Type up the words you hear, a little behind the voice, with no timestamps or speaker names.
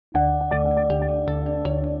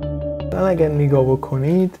اگر نگاه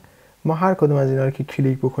بکنید ما هر کدوم از اینا رو که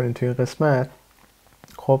کلیک بکنیم توی قسمت،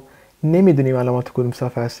 خب نمیدونیم علامات کدوم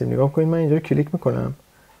صفحه هستیم. نگاه بکنید من اینجا رو کلیک میکنم،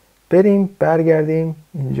 بریم برگردیم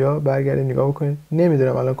اینجا، برگردیم نگاه بکنید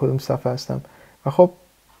نمیدونم الان کدوم صفحه هستم و خب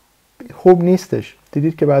خوب نیستش.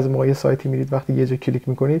 دیدید که بعضی موقع سایتی میرید وقتی یه جا کلیک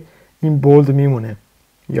میکنید این بولد میمونه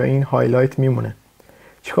یا این هایلایت میمونه.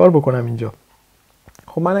 چیکار بکنم اینجا؟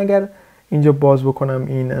 خب من اگر اینجا باز بکنم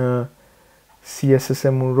این CSS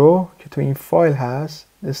مون رو که تو این فایل هست،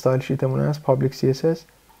 استایل شیتمون هست پابلیک CSS،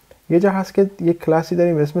 یه جا هست که یه کلاسی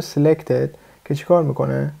داریم به اسم selected که چیکار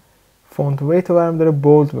میکنه؟ فونت ویت رو برام داره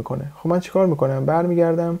بولد میکنه. خب من چیکار میکنم؟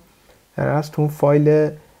 برمیگردم در اصل تو اون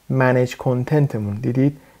فایل منیج کانتنتمون،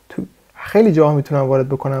 دیدید تو خیلی جاها میتونم وارد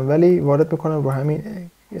بکنم ولی وارد بکنم رو همین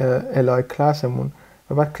الای کلاسمون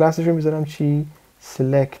و بعد کلاسش رو میذارم چی؟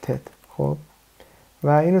 selected. خب و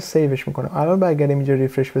اینو سیوش میکنم. الان برگردیم اینجا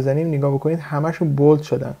ریفرش بزنیم نگاه بکنید همشون بولد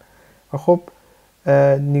شدن و خب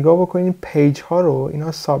نگاه بکنید پیج ها رو،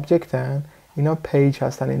 اینا سابجکتن اینا پیج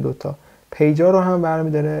هستن، این دوتا پیج ها رو هم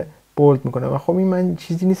برمیداره بولد میکنه و خب این من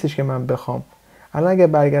چیزی نیستش که من بخوام. الان اگر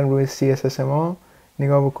برگردم روی CSS ما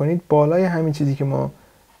نگاه بکنید بالای همین چیزی که ما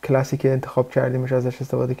کلاسیک انتخاب کردیمش ازش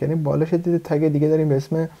استفاده کردیم بالاش دید تگ دیگه داریم به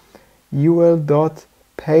اسم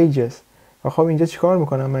ul.pages و خب اینجا چیکار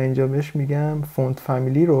میکنم؟ من اینجا بهش میگم فونت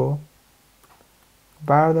فامیلی رو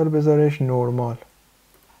بردار بذارش نورمال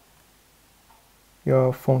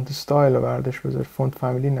یا فونت استایل رو بردارش بذار، فونت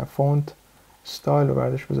فامیلی نه، فونت استایل رو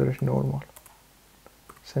بردارش بذارش نورمال،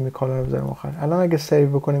 سمی کالن رو بذارم آخر. الان اگه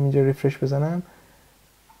سیو بکنیم اینجا ریفرش بزنم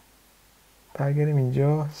برگردیم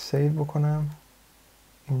اینجا سیو بکنم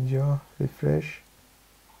اینجا ریفرش،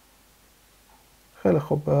 خیلی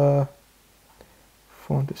خوب.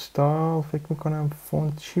 فونت استایل فکر میکنم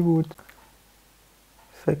فونت چی بود؟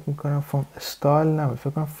 فکر میکنم فونت استایل نبود، فکر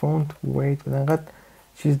کنم فونت ویت بود. انقدر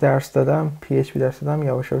چیز درس دادم PHP درس دادم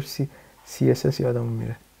یواش یواش CSS یادمون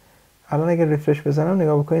میره. الان اگر ریفرش بزنم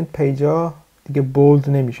نگاه بکنید پیجا دیگه بولد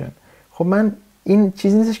نمیشن. خب من این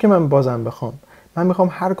چیزی نیستش که من بازم بخوام، من میخوام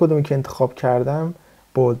هر کدومی که انتخاب کردم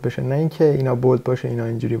بولد بشه، نه اینکه اینا بولد باشه اینا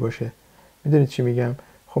اینجوری باشه. میدونید چی میگم؟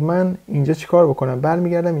 خب من اینجا چیکار بکنم؟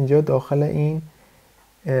 برمیگردم اینجا داخل این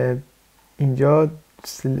اینجا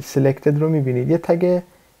selected رو میبینید یه تگ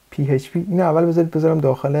PHP، اینو اول بذارید بذارم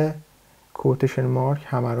داخل کوتیشن مارک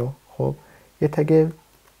همه رو. خب یه تگ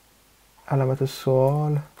علامت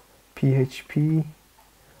سوال PHP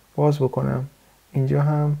باز بکنم اینجا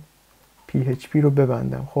هم PHP رو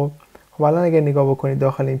ببندم. خب الان اگر نگاه بکنید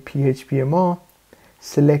داخل این PHP ما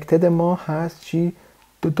selected ما هست چی؟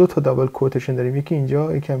 دو تا دابل کوتیشن داریم، یکی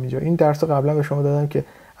اینجا یکی هم اینجا. این درس رو قبلا به شما دادم که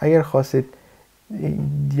اگر خواستید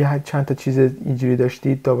یه چند تا چیز اینجوری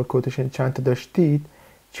داشتید دابل کوتیشن چند تا داشتید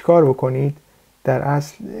چیکار بکنید؟ در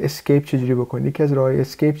اصل اسکیپ چجوری بکنید؟ یکی از راههای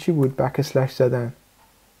اسکیپ چی بود؟ بک اسلش زدن.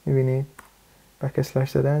 میبینید بک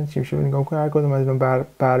اسلش زدن چی میشه؟ نگاه کنید هر کدوم از اینا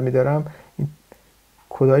برمی‌دارم این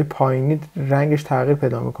کدای پایینی رنگش تغییر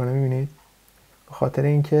پیدا میکنه، میبینید؟ به خاطر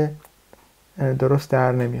اینکه درست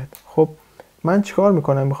در نمیاد. خب من چیکار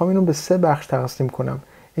میکنم؟ میخوام اینو به 3 بخش تقسیم کنم.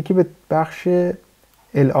 یکی به بخش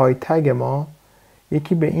li تگ ما،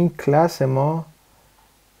 یکی به این کلاس ما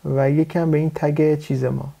و یکی هم به این تگ چیز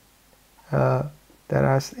ما، در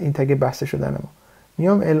اصل این تگ بسته شدن ما.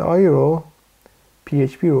 میام li رو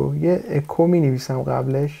PHP رو یه اکو می نویسم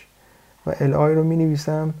قبلش و li رو می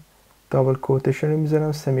نویسم دابل کوتیشن رو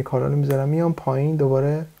میذارم سمی کالن رو میذارم، میام پایین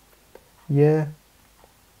دوباره یه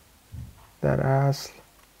در اصل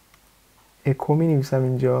اکو می نویسم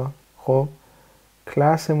اینجا. خب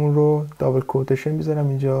کلاسمون رو دابل کوتیشن میذارم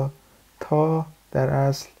اینجا تا در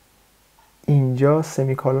اصل اینجا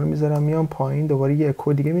سمی کالن میذارم، میام پایین دوباره یه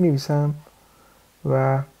اکو دیگه می نویسم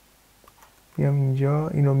و میام اینجا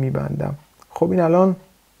اینو میبندم. خب این الان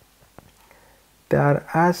در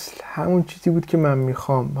اصل همون چیزی بود که من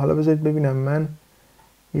میخوام. حالا بذارید ببینم من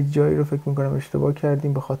یه جایی رو فکر میکنم اشتباه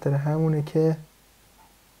کردیم، به خاطر همونه که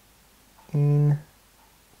این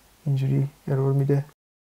اینجوری ارور میده.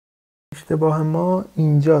 اشتباه ما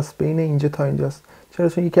اینجاست، بین اینجا تا اینجاست. چرا؟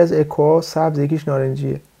 چون یکی از اکوها سبز یکیش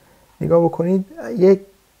نارنجیه. نگاه بکنید یک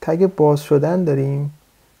تگ باز شدن داریم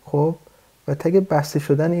خب و تگ بسته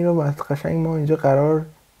شدن این رو قشنگ ما اینجا قرار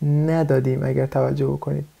ندادیم. اگر توجه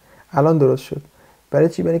بکنید الان درست شد. برای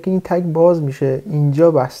چی؟ برای که این تگ باز میشه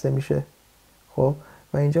اینجا بسته میشه. خب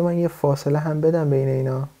و اینجا من یه فاصله هم بدم بین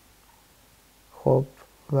اینا. خب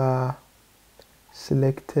و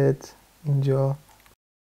selected اینجا.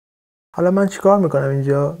 حالا من چیکار میکنم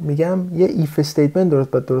اینجا؟ میگم یه ایف استیتمنت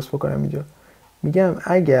درست بکنم اینجا. میگم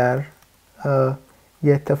اگر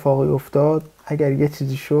یه اتفاقی افتاد، اگر یه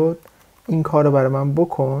چیزی شد این کار رو برای من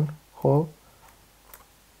بکن. خب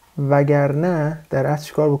وگرنه در اصل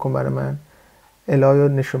چیکار بکن برای من؟ الای رو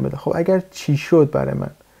نشون بده. خب اگر چی شد برای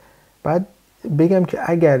من؟ بعد بگم که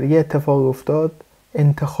اگر یه اتفاق افتاد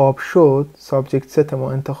انتخاب شد، سابجکت ست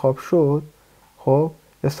ما انتخاب شد، خب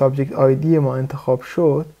یا سابجکت آیدی ما انتخاب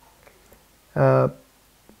شد،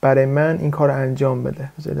 برای من این کار انجام بده.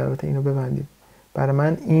 بذارید البته اینو ببندید. برای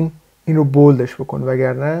من این رو بولدش بکن،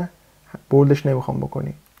 وگرنه بولدش نمیخوام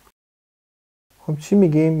بکنی. خب چی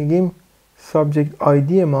میگیم؟ میگیم سابجکت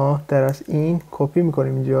آیدی ما در از این کپی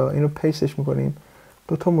میکنیم اینجا، اینو پیستش میکنیم،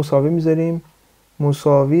 دو تا مساوی میذاریم،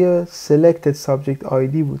 مساوی selected subject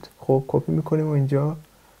ID بود. خب کپی میکنیم و اینجا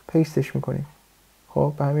پیستش میکنیم.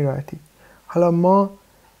 خب به همین راحتی. حالا ما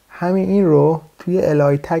همین این رو توی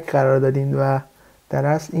الای تگ قرار دادیم و در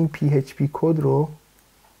اصل این PHP کد رو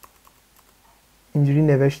اینجوری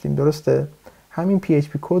نوشتیم، درسته؟ همین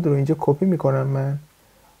PHP کد رو اینجا کپی میکنم من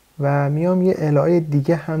و میام یه الای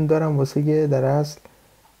دیگه هم دارم واسه یه در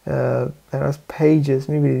اصل pages،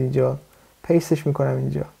 میبینید اینجا پیستش میکنم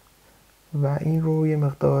اینجا و این رو یه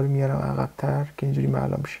مقدار میارم عقب‌تر که اینجوری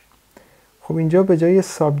معلوم شه. خب اینجا به جای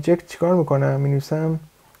سابجکت چیکار میکنم؟ مینویسم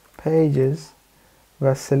pages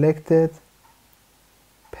و selected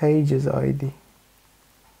pages ID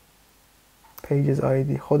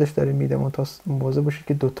خودش داره میده، مواظب باشید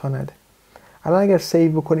که دوتا نده. الان اگر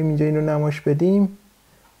سیو بکنیم اینجا اینو نمایش بدیم،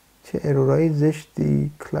 چه ارورای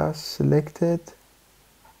زشتی. class selected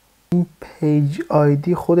این page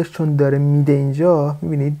ID خودش چون داره میده اینجا،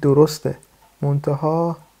 میبینید درسته،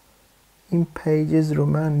 منتها این پیجز رو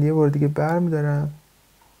من یه بار دیگه برمیدارم.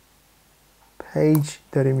 پیج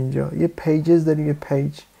داریم اینجا، یه پیجز داریم، یه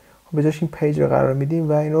پیج. خب به جاش این پیج رو قرار میدیم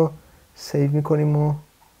و این رو سیو میکنیم و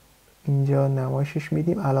اینجا نمایشش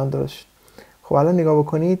میدیم. الان درست شد. خب الان نگاه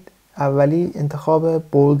بکنید، اولی انتخاب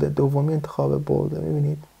بولد، دومی انتخاب بولد،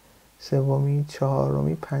 میبینید، سومی،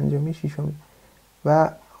 چهارمی، پنجمی، ششمی و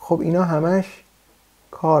خب اینا همش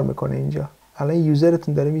کار میکنه اینجا. الان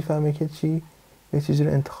یوزرتون داره میفهمه که چی یه چیزی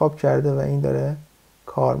رو انتخاب کرده و این داره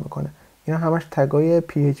کار میکنه. اینا همش تگای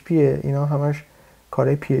PHP، اینا همش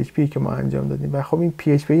کارهای PHP که ما انجام دادیم و خب این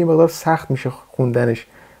PHP یه مقدار سخت میشه خوندنش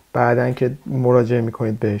بعدن که مراجعه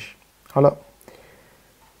میکنید بهش. حالا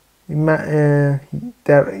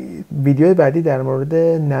در ویدیو بعدی در مورد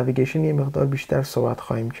نویگیشن یه مقدار بیشتر صحبت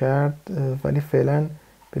خواهیم کرد، ولی فعلا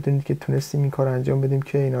بدونید که تونستیم این کار انجام بدیم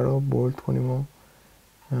که اینا رو بولد کنیم و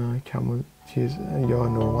کم چیز یا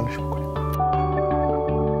نرمالش بکنیم.